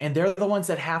first. And they're the ones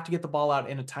that have to get the ball out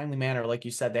in a timely manner. Like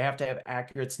you said, they have to have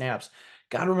accurate snaps.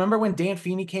 God, remember when Dan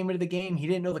Feeney came into the game? He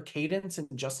didn't know the cadence, and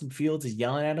Justin Fields is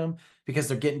yelling at him because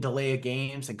they're getting delay of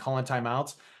games and calling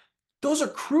timeouts. Those are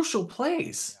crucial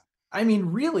plays. I mean,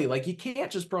 really, like you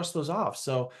can't just brush those off.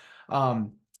 So,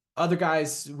 other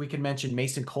guys we can mention,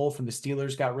 Mason Cole from the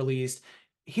Steelers got released.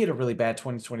 He had a really bad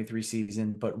 2023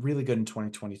 season, but really good in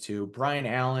 2022. Brian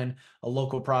Allen, a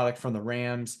local product from the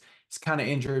Rams. He's kind of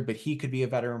injured, but he could be a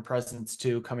veteran presence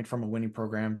too, coming from a winning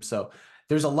program. So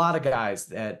there's a lot of guys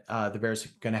that the Bears are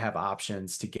going to have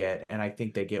options to get, and I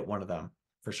think they get one of them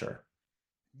for sure.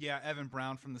 Yeah, Evan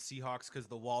Brown from the Seahawks, because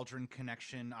the Waldron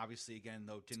connection, obviously, again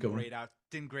though, It's a good one.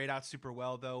 didn't grade out super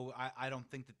well though. I don't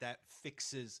think that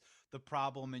fixes the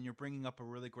problem, and you're bringing up a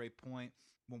really great point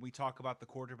when we talk about the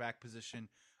quarterback position.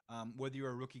 Whether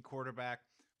you're a rookie quarterback,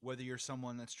 whether you're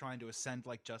someone that's trying to ascend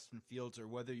like Justin Fields, or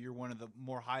whether you're one of the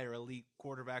more higher elite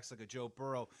quarterbacks like a Joe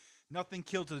Burrow, nothing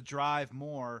kills the drive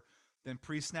more than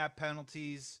pre-snap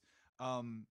penalties.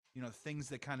 Things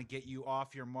that kind of get you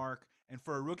off your mark. And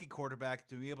for a rookie quarterback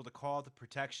to be able to call the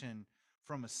protection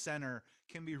from a center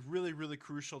can be really, really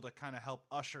crucial to kind of help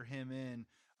usher him in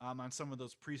on some of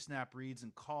those pre-snap reads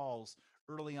and calls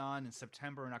early on in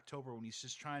September and October, when he's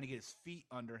just trying to get his feet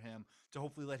under him to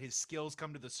hopefully let his skills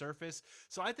come to the surface.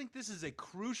 So I think this is a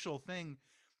crucial thing.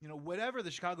 Whatever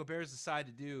the Chicago Bears decide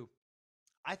to do,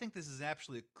 I think this is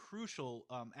actually a crucial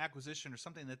acquisition, or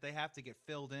something that they have to get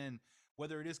filled in,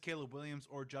 whether it is Caleb Williams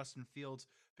or Justin Fields,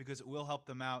 because it will help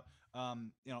them out,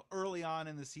 early on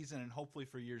in the season and hopefully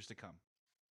for years to come.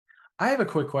 I have a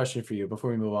quick question for you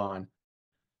before we move on.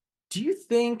 Do you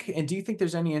think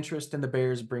there's any interest in the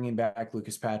Bears bringing back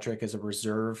Lucas Patrick as a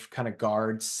reserve kind of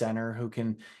guard center who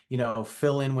can,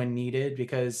 fill in when needed?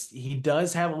 Because he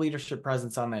does have a leadership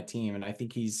presence on that team, and I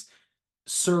think he's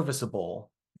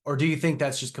serviceable. Or do you think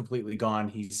that's just completely gone?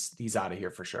 He's out of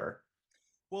here for sure.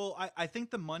 Well, I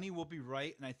think the money will be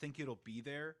right, and I think it'll be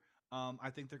there.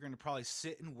 I think they're going to probably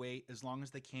sit and wait as long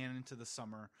as they can into the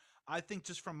summer. I think,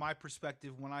 just from my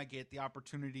perspective, when I get the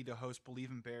opportunity to host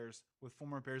Believe in Bears with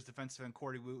former Bears defensive end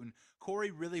Corey Wooten, Corey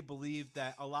really believed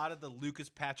that a lot of the Lucas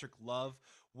Patrick love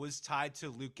was tied to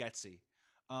Luke Getsy.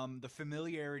 The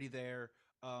familiarity there,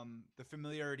 the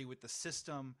familiarity with the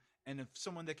system, and if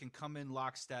someone that can come in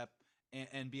lockstep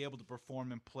and be able to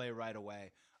perform and play right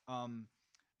away.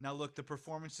 Now, look, the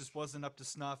performance just wasn't up to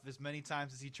snuff. As many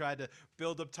times as he tried to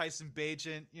build up Tyson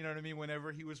Bagent, you know what I mean?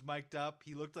 Whenever he was mic'd up,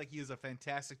 he looked like he was a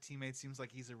fantastic teammate. Seems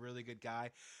like he's a really good guy.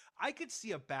 I could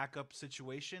see a backup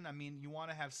situation. I mean, you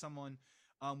want to have someone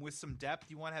with some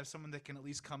depth. You want to have someone that can at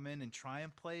least come in and try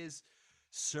and play as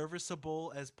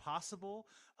serviceable as possible.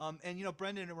 And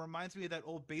Brendan, it reminds me of that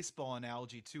old baseball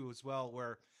analogy too, as well,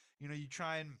 where you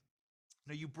try and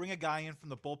you bring a guy in from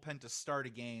the bullpen to start a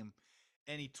game,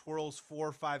 and he twirls 4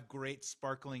 or 5 great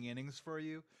sparkling innings for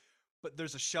you, but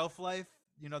there's a shelf life.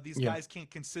 These Yeah. guys can't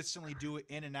consistently do it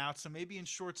in and out. So maybe in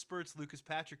short spurts, Lucas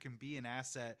Patrick can be an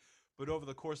asset, but over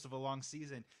the course of a long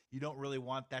season, you don't really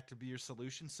want that to be your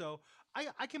solution. So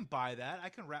I can buy that. I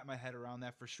can wrap my head around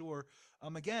that for sure.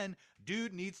 Again,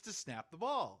 dude needs to snap the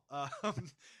ball.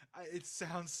 It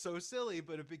sounds so silly,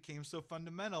 but it became so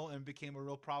fundamental and became a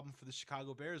real problem for the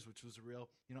Chicago Bears, which was a real,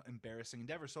 embarrassing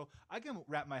endeavor. So I can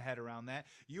wrap my head around that.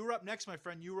 You were up next, my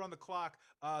friend. You were on the clock.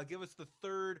 Give us the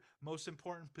third most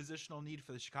important positional need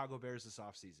for the Chicago Bears this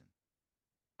offseason.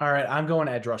 All right, I'm going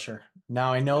edge rusher.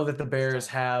 Now I know Yep, that the it's Bears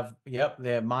time. they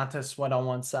have Montez Sweat on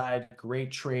one side,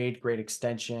 great trade, great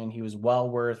extension. He was well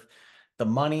worth the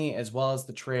money as well as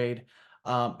the trade.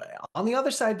 Um, on the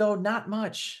other side, though, not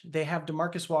much. They have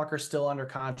DeMarcus Walker still under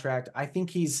contract. I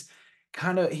think he's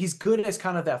good as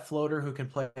kind of that floater who can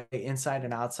play inside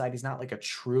and outside. He's not like a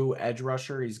true edge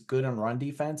rusher. He's good on run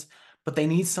defense, but they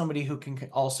need somebody who can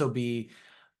also be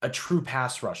a true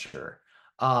pass rusher.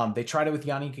 They tried it with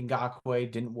Yannick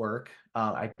Ngakoue, didn't work.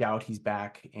 I doubt he's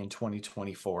back in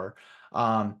 2024.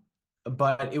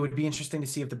 But it would be interesting to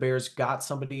see if the Bears got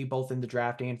somebody both in the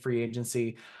draft and free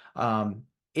agency.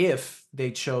 If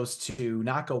they chose to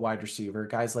not go wide receiver,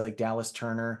 guys like Dallas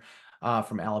Turner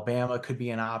from Alabama could be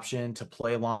an option to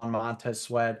play along Montez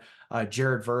Sweat.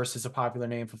 Jared Verse is a popular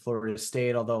name for Florida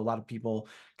State, although a lot of people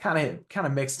kind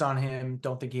of mixed on him.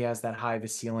 Don't think he has that high of a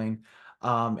ceiling.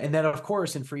 And then, of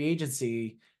course, in free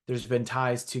agency, there's been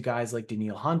ties to guys like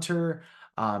Daniil Hunter.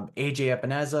 AJ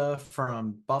Epineza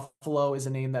from Buffalo is a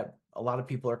name that a lot of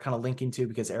people are kind of linking to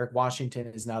because Eric Washington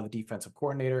is now the defensive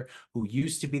coordinator who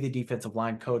used to be the defensive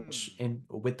line coach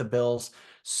with the Bills.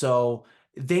 So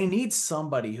they need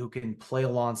somebody who can play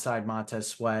alongside Montez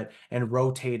Sweat and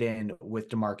rotate in with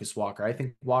DeMarcus Walker. I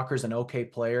think Walker's an okay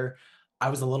player. I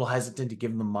was a little hesitant to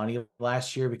give him the money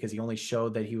last year because he only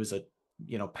showed that he was a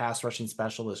pass rushing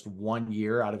specialist 1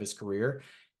 year out of his career.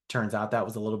 Turns out that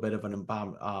was a little bit of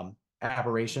an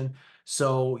aberration.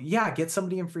 So yeah, get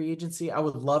somebody in free agency. I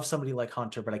would love somebody like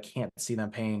Hunter, but I can't see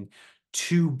them paying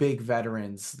two big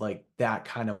veterans like that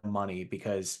kind of money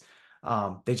because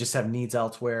they just have needs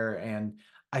elsewhere. And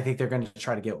I think they're going to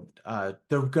try to get,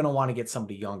 they're going to want to get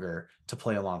somebody younger to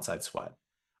play alongside Sweat.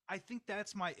 I think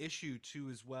that's my issue too,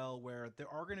 as well, where there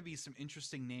are going to be some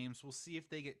interesting names. We'll see if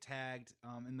they get tagged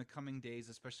in the coming days,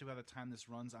 especially by the time this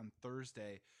runs on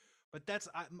Thursday. But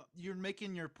you're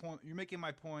making your point. You're making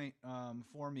my point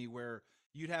for me, where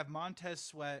you'd have Montez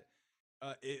Sweat.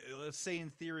 Let's say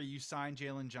in theory you sign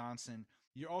Jalen Johnson.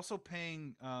 You're also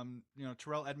paying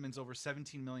Terrell Edmonds over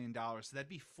 $17 million. So that'd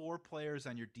be 4 players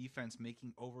on your defense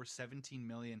making over $17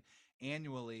 million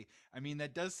annually. I mean,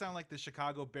 that does sound like the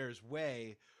Chicago Bears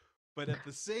way, but at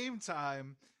the same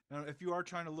time, if you are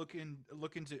trying to look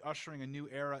into ushering a new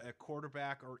era at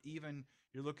quarterback, or even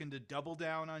you're looking to double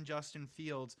down on Justin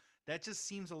Fields, that just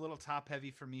seems a little top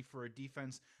heavy for me for a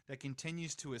defense that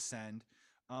continues to ascend.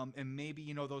 And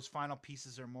maybe those final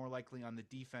pieces are more likely on the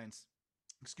defense.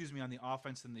 Excuse me, on the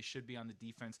offense than they should be on the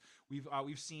defense.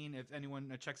 We've seen, if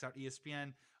anyone checks out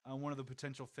ESPN, one of the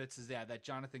potential fits is that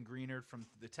Jonathan Greenard from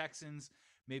the Texans.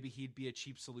 Maybe he'd be a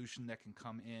cheap solution that can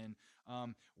come in,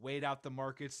 wait out the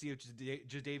market, see if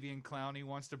Jadeveon Clowney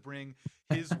wants to bring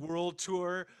his world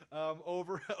tour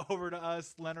over to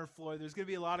us. Leonard Floyd. There's going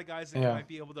to be a lot of guys that might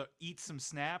be able to eat some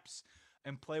snaps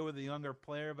and play with a younger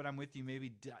player. But I'm with you.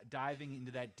 Maybe diving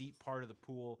into that deep part of the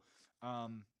pool.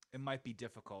 It might be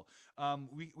difficult.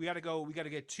 We got to go. We got to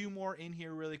get 2 more in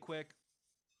here really quick.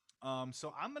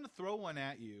 So I'm going to throw one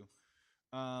at you.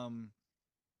 I'm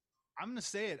going to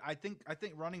say it. I think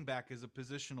running back is a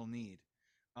positional need.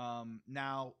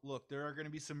 Now, look, there are going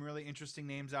to be some really interesting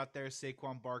names out there: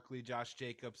 Saquon Barkley, Josh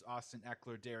Jacobs, Austin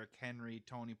Eckler, Derrick Henry,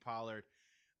 Tony Pollard.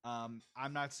 I'm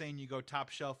not saying you go top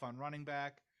shelf on running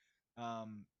back,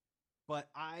 but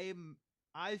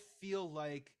I feel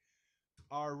like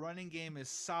our running game is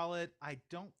solid. I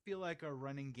don't feel like our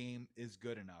running game is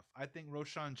good enough. I think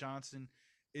Roschon Johnson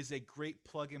is a great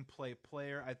plug-and-play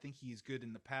player. I think he's good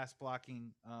in the pass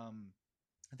blocking.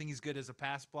 I think he's good as a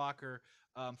pass blocker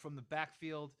from the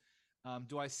backfield.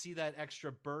 Do I see that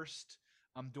extra burst?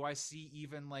 Do I see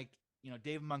even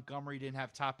David Montgomery didn't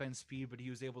have top-end speed, but he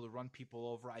was able to run people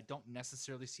over. I don't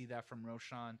necessarily see that from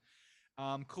Roschon.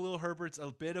 Khalil Herbert's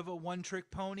a bit of a one-trick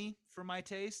pony for my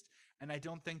taste, and I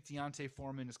don't think Deontay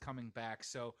Foreman is coming back.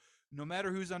 So no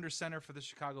matter who's under center for the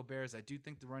Chicago Bears, I do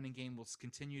think the running game will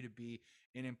continue to be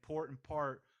an important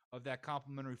part of that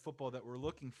complementary football that we're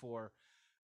looking for.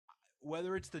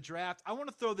 Whether it's the draft, I want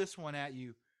to throw this one at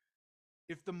you.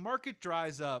 If the market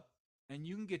dries up and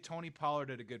you can get Tony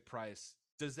Pollard at a good price,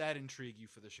 does that intrigue you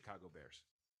for the Chicago Bears?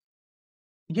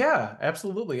 Yeah,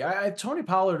 absolutely. Tony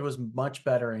Pollard was much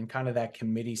better in kind of that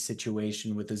committee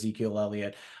situation with Ezekiel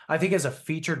Elliott. I think as a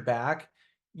featured back,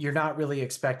 you're not really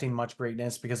expecting much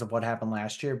greatness because of what happened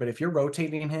last year. But if you're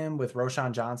rotating him with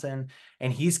Roschon Johnson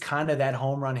and he's kind of that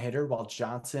home run hitter while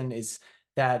Johnson is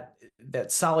that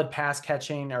solid pass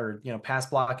catching or pass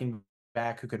blocking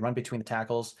back who could run between the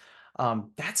tackles,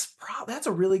 that's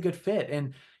a really good fit.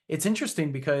 And it's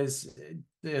interesting because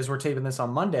as we're taping this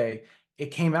on Monday, it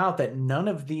came out that none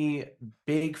of the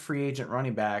big free agent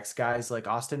running backs, guys like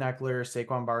Austin Eckler,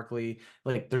 Saquon Barkley,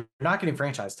 they're not getting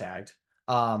franchise tagged.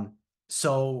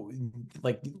 So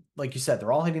like you said,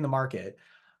 they're all hitting the market.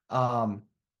 I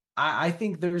I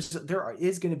think there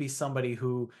is going to be somebody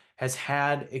who has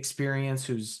had experience,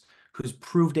 who's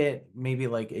proved it maybe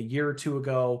like a year or two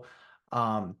ago,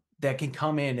 that can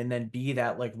come in and then be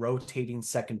that like rotating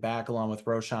second back along with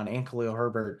Roshan and Khalil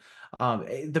Herbert.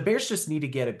 The Bears just need to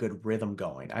get a good rhythm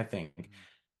going. I think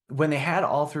when they had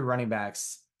all three running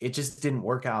backs, it just didn't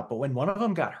work out. But when one of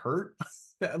them got hurt,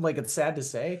 like it's sad to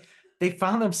say, they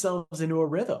found themselves into a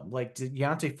rhythm. Like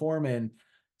Deontay Foreman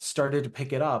started to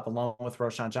pick it up along with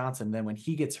Roshan Johnson. Then when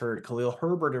he gets hurt, Khalil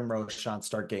Herbert and Roshan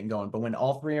start getting going. But when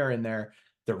all three are in there,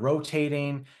 they're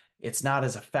rotating. It's not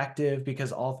as effective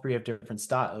because all three have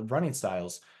different running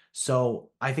styles.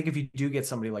 So I think if you do get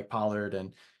somebody like Pollard,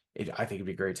 and I think it'd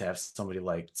be great to have somebody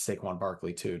like Saquon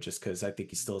Barkley too, just because I think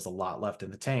he still has a lot left in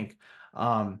the tank.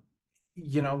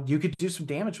 You could do some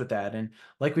damage with that. And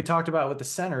like we talked about with the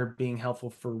center being helpful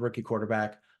for rookie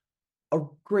quarterback, a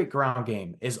great ground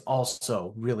game is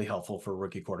also really helpful for a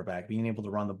rookie quarterback. Being able to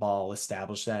run the ball,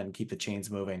 establish that, and keep the chains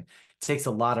moving, it takes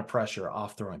a lot of pressure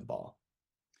off throwing the ball.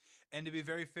 And to be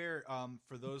very fair,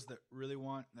 for those that really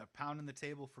want a pound in the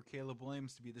table for Caleb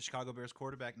Williams to be the Chicago Bears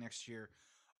quarterback next year,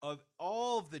 of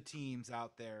all of the teams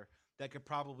out there that could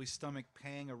probably stomach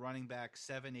paying a running back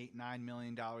 $7, $8, $9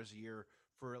 million a year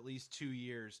for at least 2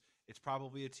 years, it's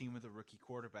probably a team with a rookie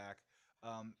quarterback.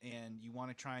 And you want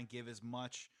to try and give as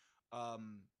much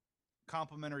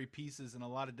complementary pieces and a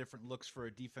lot of different looks for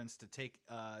a defense to take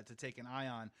an eye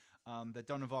on, that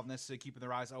don't involve necessarily keeping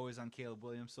their eyes always on Caleb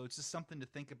Williams. So it's just something to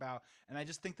think about. And I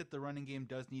just think that the running game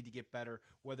does need to get better,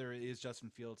 whether it is Justin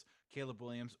Fields, Caleb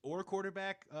Williams, or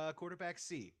quarterback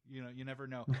C. You never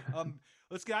know.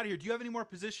 Let's get out of here. Do you have any more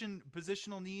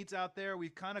positional needs out there?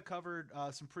 We've kind of covered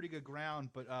some pretty good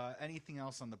ground, but anything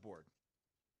else on the board?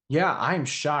 Yeah, I'm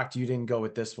shocked you didn't go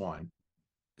with this one.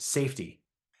 Safety.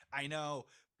 I know,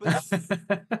 but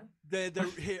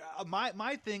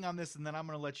my thing on this, and then I'm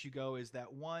going to let you go, is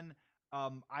that one,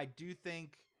 I do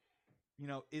think,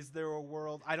 is there a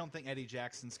world? I don't think Eddie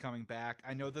Jackson's coming back.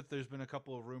 I know that there's been a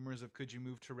couple of rumors of could you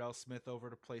move Terrell Smith over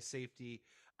to play safety.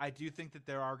 I do think that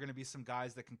there are going to be some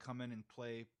guys that can come in and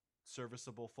play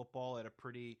serviceable football at a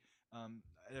pretty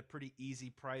easy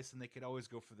price, and they could always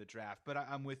go for the draft. But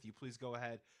I'm with you. Please go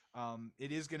ahead.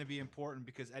 It is going to be important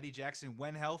because Eddie Jackson,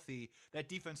 when healthy, that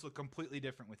defense looked completely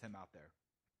different with him out there.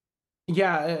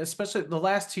 Yeah, especially the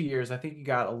last 2 years, I think he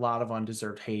got a lot of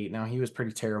undeserved hate. Now, he was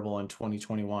pretty terrible in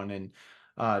 2021 and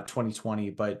 2020,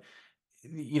 but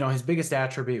his biggest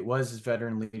attribute was his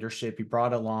veteran leadership. He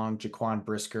brought along Jaquan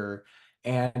Brisker,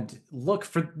 and look,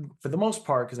 for the most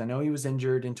part, because I know he was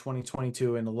injured in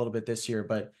 2022 and a little bit this year,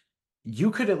 but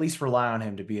you could at least rely on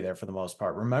him to be there for the most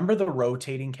part. Remember the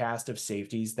rotating cast of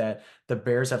safeties that the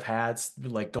Bears have had,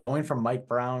 like going from Mike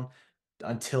Brown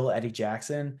until Eddie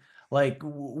Jackson? Like,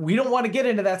 we don't want to get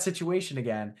into that situation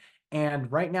again.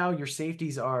 And right now, your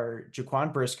safeties are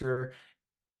Jaquan Brisker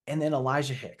and then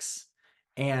Elijah Hicks.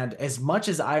 And as much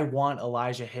as I want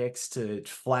Elijah Hicks to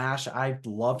flash, I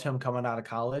loved him coming out of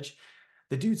college.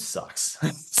 The dude sucks.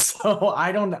 So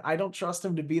I don't trust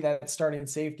him to be that starting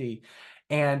safety.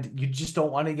 And you just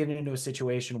don't want to get into a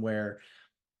situation where,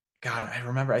 God, I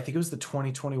remember, I think it was the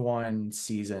 2021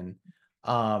 season,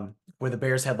 where the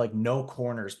Bears had like no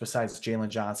corners besides Jalen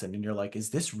Johnson. And you're like, is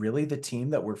this really the team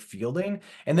that we're fielding?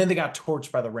 And then they got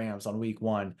torched by the Rams on week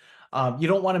 1. You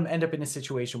don't want to end up in a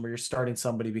situation where you're starting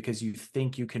somebody because you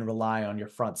think you can rely on your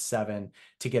front 7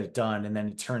 to get it done. And then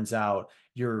it turns out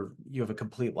you have a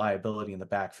complete liability in the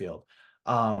backfield.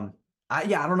 I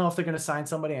don't know if they're going to sign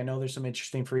somebody. I know there's some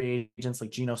interesting free agents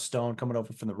like Geno Stone coming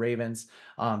over from the Ravens.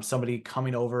 Somebody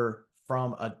coming over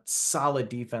from a solid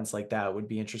defense like that would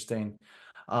be interesting.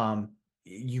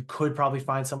 You could probably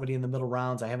find somebody in the middle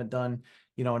rounds. I haven't done,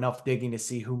 enough digging to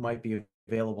see who might be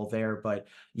available there, but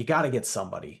you got to get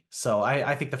somebody. So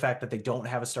I think the fact that they don't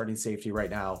have a starting safety right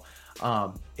now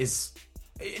is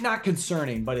not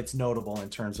concerning, but it's notable in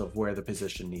terms of where the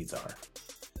position needs are.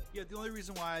 Yeah, the only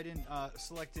reason why I didn't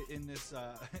select it in this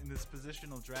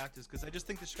positional draft is because I just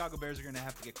think the Chicago Bears are going to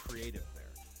have to get creative there.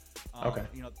 Okay.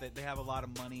 They have a lot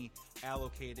of money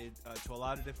allocated to a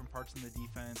lot of different parts in the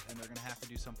defense, and they're going to have to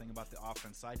do something about the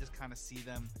offense. So I just kind of see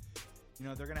them,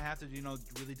 they're going to have to,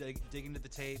 really dig into the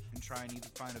tape and try and either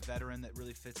find a veteran that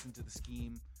really fits into the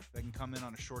scheme that can come in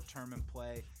on a short term and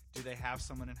play. Do they have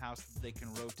someone in-house that they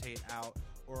can rotate out?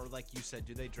 Or like you said,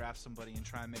 do they draft somebody and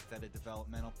try and make that a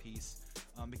developmental piece?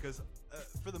 Because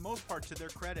for the most part, to their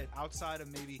credit, outside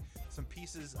of maybe some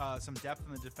pieces, some depth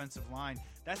in the defensive line,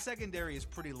 that secondary is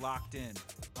pretty locked in.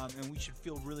 And we should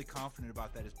feel really confident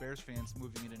about that as Bears fans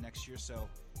moving into next year. So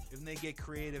if they get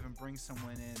creative and bring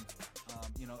someone in,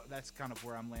 that's kind of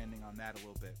where I'm landing on that a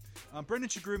little bit. Brendan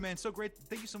Sugrue, man, so great.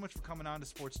 Thank you so much for coming on to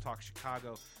Sports Talk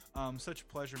Chicago. Such a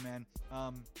pleasure, man.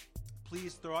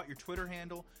 Please throw out your Twitter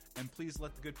handle, and please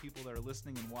let the good people that are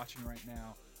listening and watching right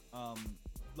now,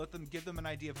 give them an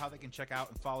idea of how they can check out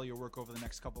and follow your work over the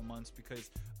next couple months, because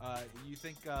you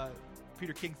think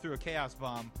Peter King threw a chaos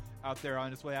bomb out there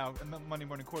on his way out, Monday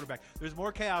Morning Quarterback. There's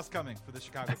more chaos coming for the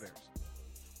Chicago Bears.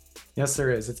 Yes,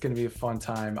 there is. It's going to be a fun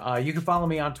time. You can follow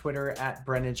me on Twitter at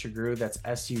Brendan Sugrue. That's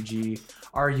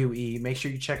SUGRUE. Make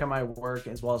sure you check out my work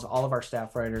as well as all of our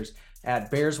staff writers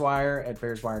at BearsWire at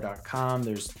bearswire.com.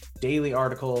 There's daily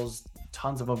articles,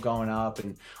 tons of them going up,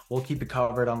 and we'll keep you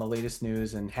covered on the latest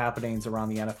news and happenings around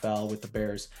the NFL with the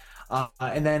Bears.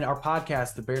 And then our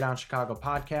podcast, the Bear Down Chicago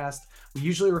podcast, we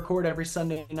usually record every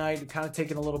Sunday night, kind of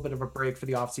taking a little bit of a break for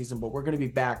the offseason, but we're going to be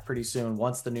back pretty soon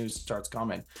once the news starts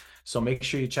coming. So make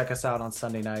sure you check us out on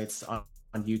Sunday nights on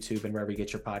YouTube and wherever you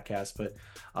get your podcasts. But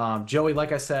Joey,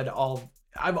 like I said,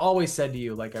 I've always said to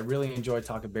you, like, I really enjoy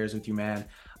talking Bears with you, man.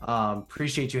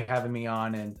 Appreciate you having me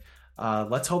on, and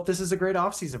let's hope this is a great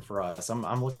offseason for us.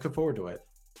 I'm looking forward to it.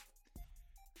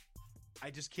 I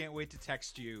just can't wait to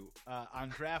text you on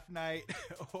draft night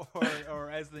or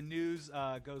as the news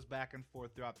goes back and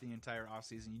forth throughout the entire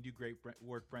offseason. You do great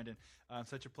work, Brendan.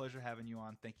 Such a pleasure having you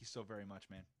on. Thank you so very much,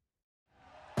 man.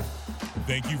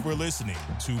 Thank you for listening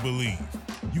to Believe.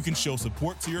 You can show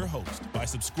support to your host by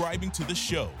subscribing to the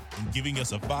show and giving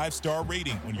us a 5-star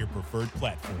rating on your preferred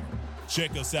platform.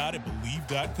 Check us out at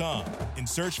BLEAV.com and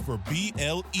search for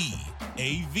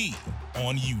BLEAV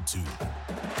on YouTube.